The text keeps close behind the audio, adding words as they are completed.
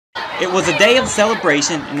It was a day of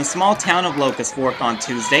celebration in the small town of Locust Fork on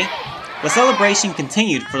Tuesday. The celebration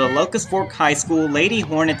continued for the Locust Fork High School Lady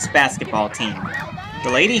Hornets basketball team. The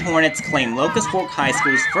Lady Hornets claimed Locust Fork High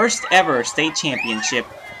School's first ever state championship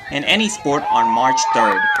in any sport on March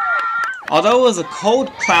 3rd. Although it was a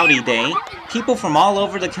cold, cloudy day, people from all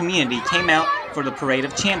over the community came out for the Parade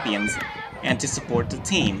of Champions and to support the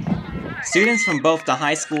team. Students from both the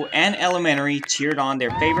high school and elementary cheered on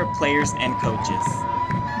their favorite players and coaches.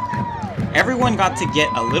 Everyone got to get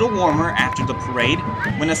a little warmer after the parade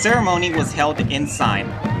when the ceremony was held inside.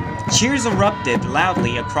 Cheers erupted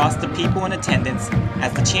loudly across the people in attendance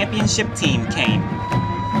as the championship team came.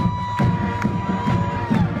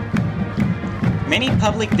 Many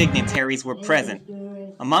public dignitaries were present.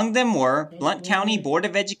 Among them were Blount County Board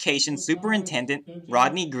of Education Superintendent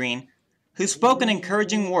Rodney Green, who spoke an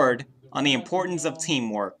encouraging word on the importance of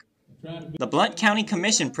teamwork. The Blount County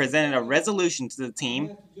Commission presented a resolution to the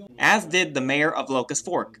team, as did the mayor of Locust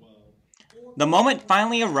Fork. The moment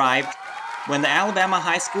finally arrived when the Alabama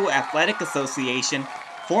High School Athletic Association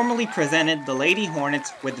formally presented the Lady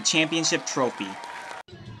Hornets with the championship trophy.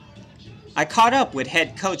 I caught up with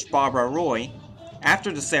head coach Barbara Roy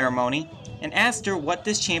after the ceremony and asked her what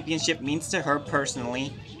this championship means to her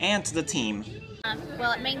personally and to the team.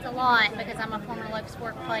 Well, it means a lot because I'm a former Locust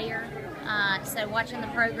Fork player, so watching the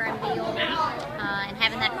program build and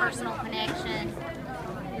having that personal connection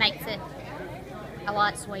makes it a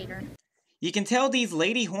lot sweeter. You can tell these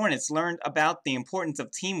Lady Hornets learned about the importance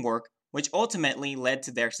of teamwork, which ultimately led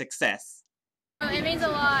to their success. It means a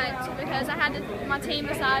lot because I had my team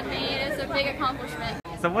beside me, and it's a big accomplishment.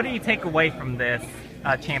 So what do you take away from this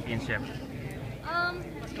championship?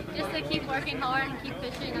 Just to keep working hard and keep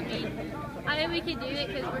pushing. I know we can do it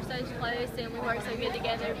because we're so close and we work so good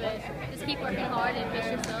together, but just keep working hard and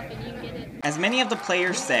push yourself and you can get it. As many of the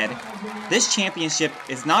players said, this championship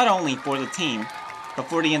is not only for the team, but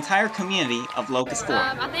for the entire community of Locust Fork.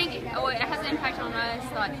 I think it has an impact on us,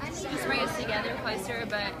 like just bring us together closer,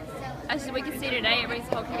 but as we can see today, it brings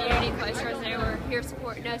the whole community closer as they were here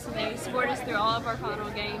supporting us and they support us through all of our final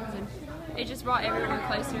games, and it just brought everyone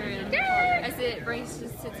closer, and as it brings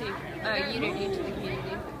just a sense of unity to the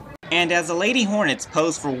community. And as the Lady Hornets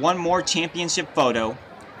posed for one more championship photo,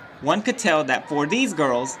 one could tell that for these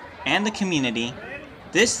girls and the community,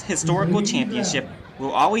 this historical championship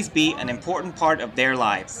will always be an important part of their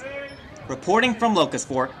lives. Reporting from Locust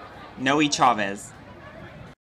Fork, Noe Chavez.